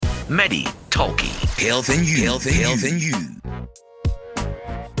Medi Talkie. Health and you. Health and you.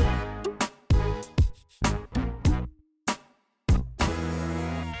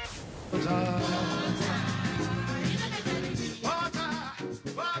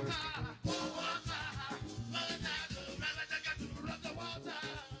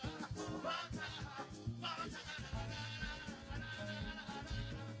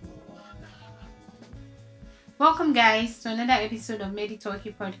 Welcome guys to another episode of Medi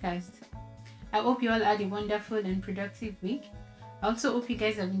Talkie podcast. I hope you all had a wonderful and productive week. I also hope you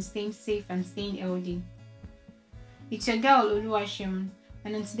guys have been staying safe and staying healthy. It's your girl Oluwaseun,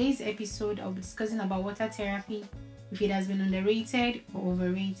 and on today's episode I'll be discussing about water therapy, if it has been underrated or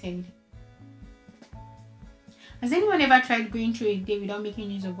overrated. Has anyone ever tried going through a day without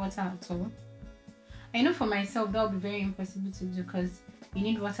making use of water at all? I know for myself that will be very impossible to do because you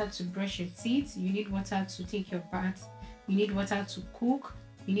need water to brush your teeth, you need water to take your bath, you need water to cook,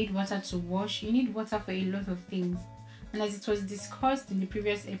 you need water to wash, you need water for a lot of things. And as it was discussed in the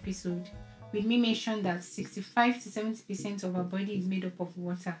previous episode, we mentioned that 65 to 70% of our body is made up of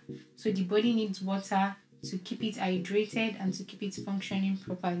water. So the body needs water to keep it hydrated and to keep it functioning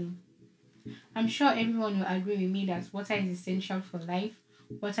properly. I'm sure everyone will agree with me that water is essential for life.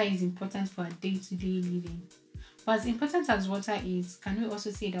 Water is important for our day-to-day living. But as important as water is, can we also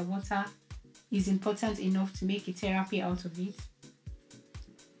say that water is important enough to make a therapy out of it?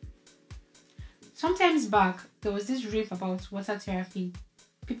 Sometimes back, there was this rave about water therapy.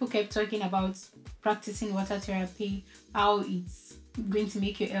 People kept talking about practicing water therapy, how it's going to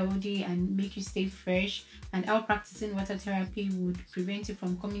make you healthy and make you stay fresh, and how practicing water therapy would prevent you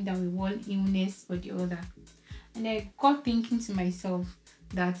from coming down with one illness or the other. And I got thinking to myself,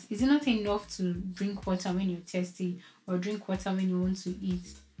 that is it not enough to drink water when you're thirsty or drink water when you want to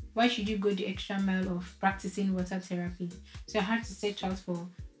eat? Why should you go the extra mile of practicing water therapy? So I had to search out for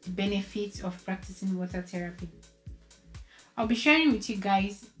the benefits of practicing water therapy. I'll be sharing with you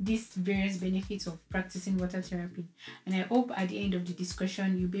guys these various benefits of practicing water therapy, and I hope at the end of the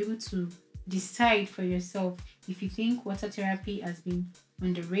discussion you'll be able to decide for yourself if you think water therapy has been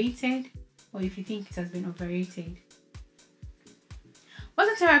underrated or if you think it has been overrated.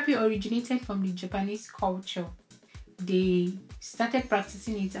 Water therapy originated from the Japanese culture. They started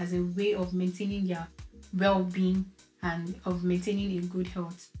practicing it as a way of maintaining their well-being and of maintaining a good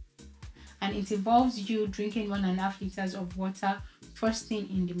health. And it involves you drinking 1.5 liters of water first thing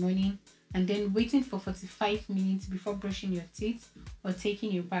in the morning and then waiting for 45 minutes before brushing your teeth or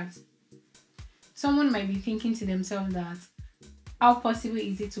taking your bath. Someone might be thinking to themselves that how possible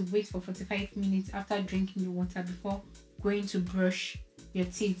is it to wait for 45 minutes after drinking the water before going to brush your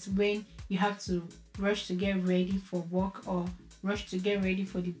teeth when you have to rush to get ready for work or rush to get ready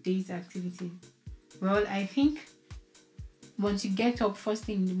for the day's activity? Well, I think once you get up first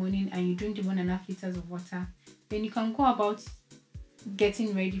thing in the morning and you drink the 1.5 liters of water, then you can go about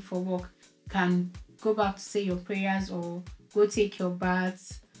getting ready for work. You can go back to say your prayers or go take your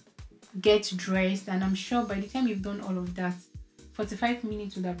baths, get dressed, and I'm sure by the time you've done all of that, 45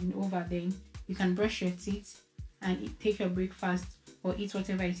 minutes would have been over. Then you can brush your teeth and take your breakfast or eat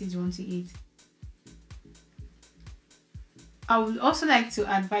whatever it is you want to eat. I would also like to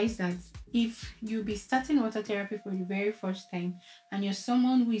advise that if you'll be starting water therapy for the very first time and you're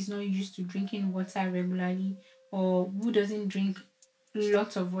someone who is not used to drinking water regularly or who doesn't drink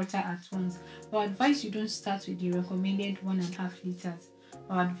lots of water at once, I would advise you don't start with the recommended 1.5 liters.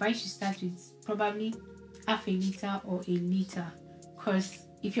 I would advise you start with probably half a liter or a liter, because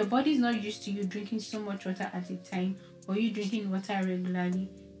if your body is not used to you drinking so much water at a time or you drinking water regularly,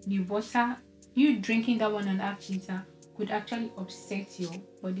 you drinking that 1.5 liter could actually upset your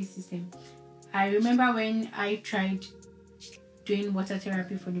body system. I remember when I tried doing water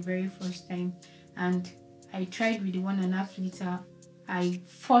therapy for the very first time and I tried with the 1.5 liter. I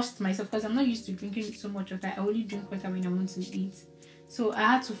forced myself, because I'm not used to drinking so much water. I only drink water when I want to eat. So I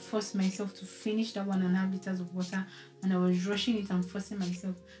had to force myself to finish that 1.5 liters of water, and I was rushing it and forcing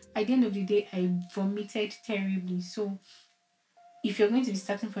myself. At the end of the day, I vomited terribly. So if you're going to be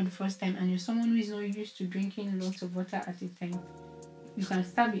starting for the first time and you're someone who is not used to drinking lots of water at a time, you can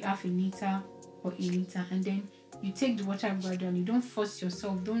start with half a liter or a liter, and then you take the water gradually. Don't force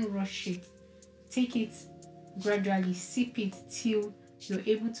yourself, don't rush it. Take it gradually, sip it till you're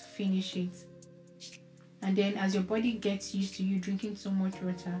able to finish it. And then as your body gets used to you drinking so much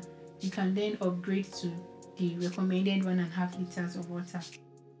water, you can then upgrade to the recommended 1.5 liters of water.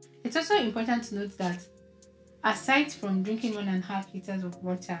 It's also important to note that aside from drinking 1.5 liters of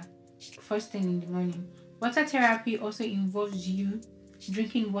water first thing in the morning, water therapy also involves you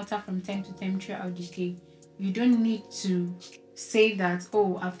drinking water from time to time throughout the day. You don't need to say that,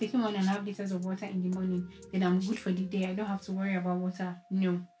 oh, I've taken 1.5 liters of water in the morning, then I'm good for the day, I don't have to worry about water.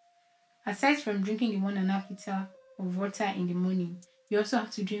 No. Aside from drinking the 1.5 liter of water in the morning, you also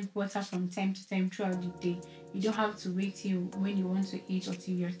have to drink water from time to time throughout the day. You don't have to wait till when you want to eat or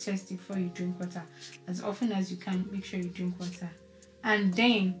till you're thirsty before you drink water. As often as you can, make sure you drink water. And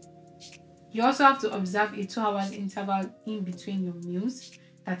then you also have to observe a 2 hours interval in between your meals.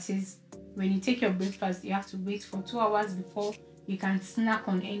 That is, when you take your breakfast, you have to wait for 2 hours before you can snack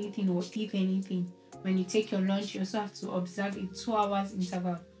on anything or eat anything. When you take your lunch, you also have to observe a 2 hours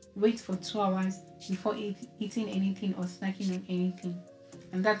interval. Wait for 2 hours before eating anything or snacking on anything.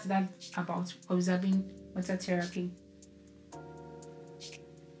 And that's that about observing water therapy.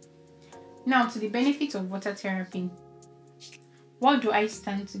 Now, to the benefits of water therapy. What do I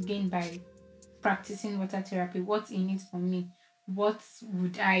stand to gain by practicing water therapy? What's in it for me? What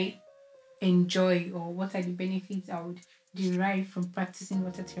would I enjoy, or what are the benefits I would derive from practicing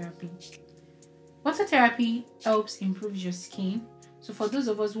water therapy? Water therapy helps improve your skin. So for those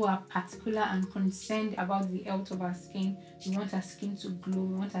of us who are particular and concerned about the health of our skin, we want our skin to glow,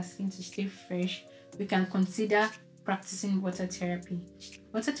 we want our skin to stay fresh, we can consider practicing water therapy.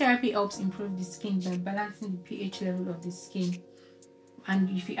 Water therapy helps improve the skin by balancing the pH level of the skin.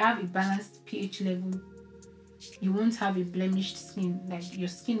 And if you have a balanced pH level, you won't have a blemished skin. Like, your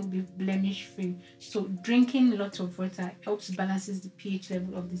skin will be blemish free. So drinking lots of water helps balances the pH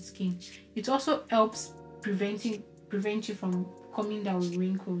level of the skin. It also helps prevent you from coming down with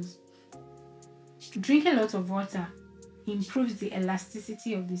wrinkles. Drinking lots of water improves the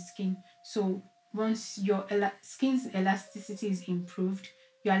elasticity of the skin. So once your skin's elasticity is improved,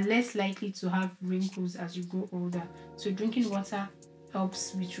 you are less likely to have wrinkles as you grow older. So drinking water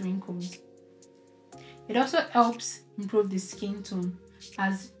helps with wrinkles. It also helps improve the skin tone,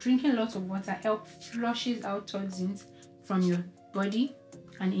 as drinking lots of water helps flushes out toxins from your body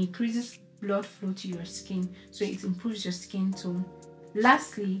and increases blood flow to your skin, so it improves your skin tone.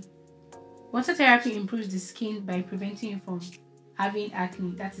 Lastly, water therapy improves the skin by preventing you from having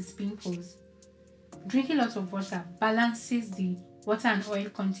acne, that is pimples. Drinking lots of water balances the water and oil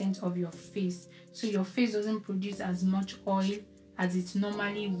content of your face, so your face doesn't produce as much oil as it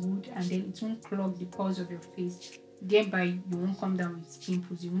normally would, and then it won't clog the pores of your face. Thereby, you won't come down with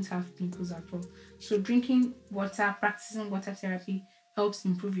pimples. You won't have pimples at all. So drinking water, practicing water therapy helps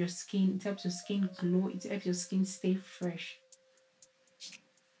improve your skin. It helps your skin glow. It helps your skin stay fresh.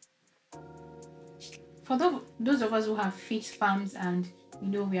 For those of us who have fit farms and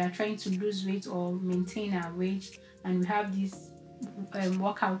we are trying to lose weight or maintain our weight, and we have this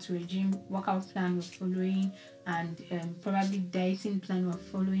workout plan we're following, and probably dieting plan we're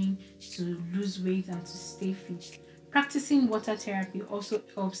following to lose weight and to stay fit. Practicing water therapy also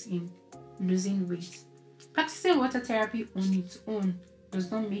helps in losing weight. Practicing water therapy on its own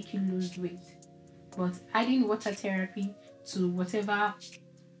does not make you lose weight, but adding water therapy to whatever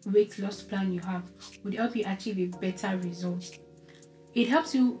weight loss plan you have would help you achieve a better result. It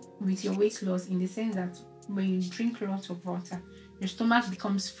helps you with your weight loss in the sense that when you drink lots of water, your stomach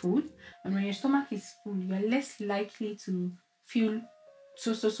becomes full, and when your stomach is full, you're less likely to feel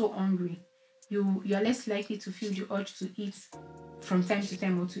so hungry. You're less likely to feel the urge to eat from time to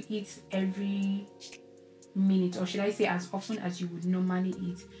time, or to eat every minute, or should I say as often as you would normally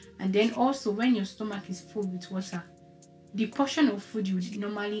eat. And then also, when your stomach is full with water, the portion of food you would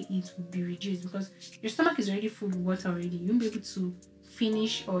normally eat would be reduced, because your stomach is already full with water already. You won't be able to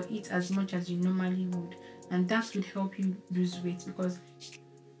finish or eat as much as you normally would, and that would help you lose weight because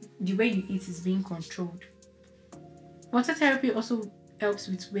the way you eat is being controlled. Water therapy also helps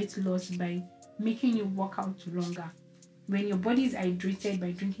with weight loss by making you work out longer. When your body is hydrated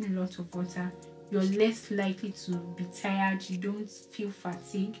by drinking lots of water, you're less likely to be tired, you don't feel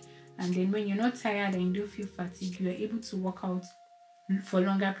fatigue, and then when you're not tired and you don't feel fatigue, you are able to work out for a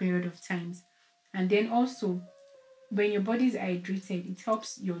longer period of times. And then also, when your body is hydrated, it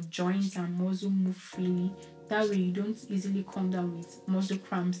helps your joints and muscle move freely. That way you don't easily come down with muscle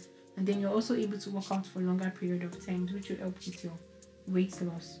cramps, and then you're also able to work out for a longer period of time, which will help with your weight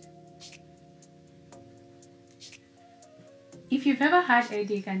loss. If you've ever had a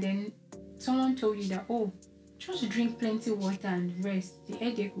headache and then someone told you that, oh, just drink plenty water and rest, the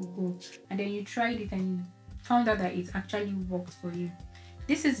headache will go, and then you tried it and you found out that it actually worked for you.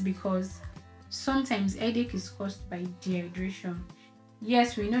 This is because sometimes headache is caused by dehydration.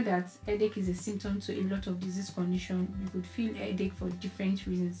 Yes, we know that headache is a symptom to a lot of disease conditions. You could feel headache for different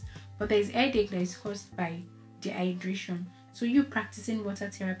reasons, but there is headache that is caused by dehydration. So you practicing water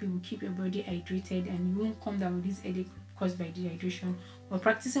therapy will keep your body hydrated, and you won't come down with this headache caused by dehydration. Or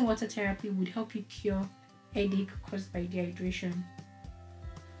practicing water therapy would help you cure headache caused by dehydration.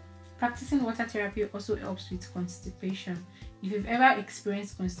 Practicing water therapy also helps with constipation. If you've ever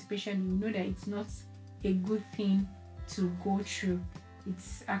experienced constipation, you know that it's not a good thing to go through.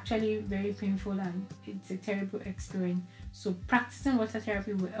 It's actually very painful and it's a terrible experience. So practicing water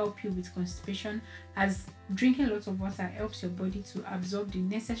therapy will help you with constipation, as drinking lots of water helps your body to absorb the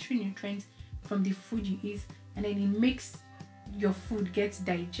necessary nutrients from the food you eat, and then it makes your food get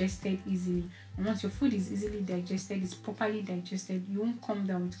digested easily. And once your food is easily digested, it's properly digested, you won't come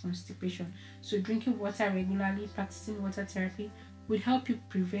down with constipation. So drinking water regularly, practicing water therapy would help you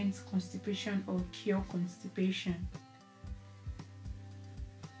prevent constipation or cure constipation.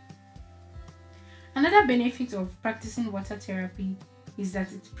 Another benefit of practicing water therapy is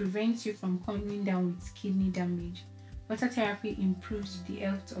that it prevents you from coming down with kidney damage. Water therapy improves the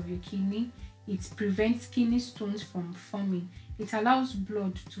health of your kidney. It prevents kidney stones from forming. It allows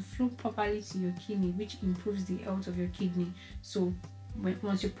blood to flow properly to your kidney, which improves the health of your kidney. So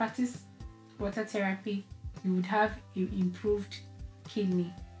once you practice water therapy, you would have an improved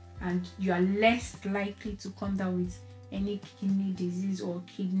kidney and you are less likely to come down with any kidney disease or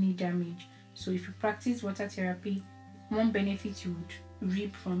kidney damage. So if you practice water therapy, one benefit you would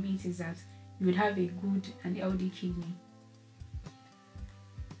reap from it is that you would have a good and healthy kidney.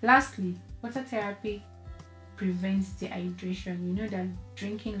 Lastly, water therapy prevents dehydration. You know that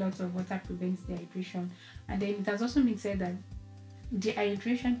drinking lots of water prevents dehydration, and then it has also been said that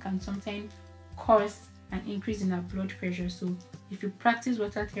dehydration can sometimes cause an increase in our blood pressure. So if you practice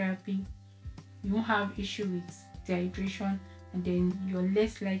water therapy, you won't have issue with dehydration, and then you're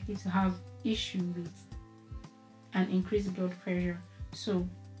less likely to have issue with an increased blood pressure. So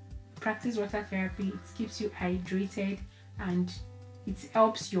practice water therapy. It keeps you hydrated and it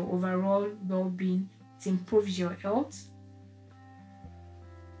helps your overall well-being. It improves your health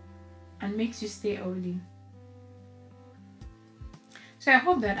and makes you stay healthy. So I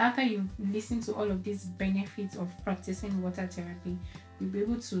hope that after you've listened to all of these benefits of practicing water therapy, you'll be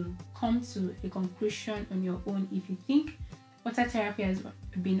able to come to a conclusion on your own. If you think water therapy has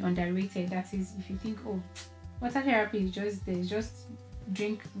been underrated, that is, if you think, oh, water therapy is just there, just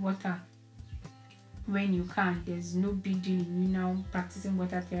drink water when you can, there's no big deal in you now practicing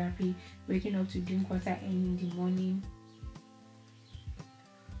water therapy, waking up to drink water early in the morning.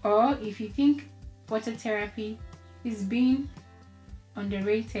 Or if you think water therapy is being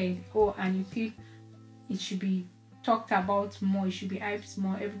underrated, and you feel it should be talked about more, it should be hyped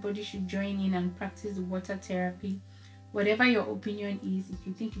more, everybody should join in and practice the water therapy. Whatever your opinion is, if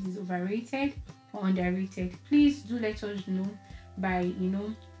you think it is overrated or underrated, please do let us know by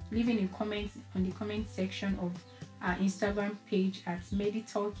leaving a comment on the comment section of our Instagram page at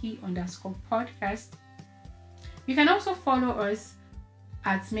meditalky_podcast. You can also follow us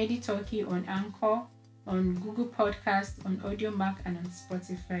at Meditalky on Anchor, on Google Podcast, on AudioMac, and on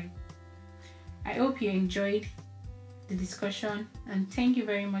Spotify. I hope you enjoyed the discussion, and thank you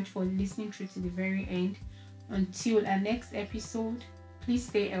very much for listening through to the very end. Until our next episode, please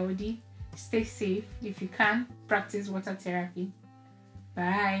stay healthy, stay safe. If you can, practice water therapy.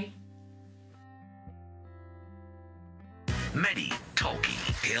 Bye. Meditalky.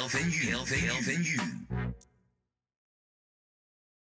 Health and you.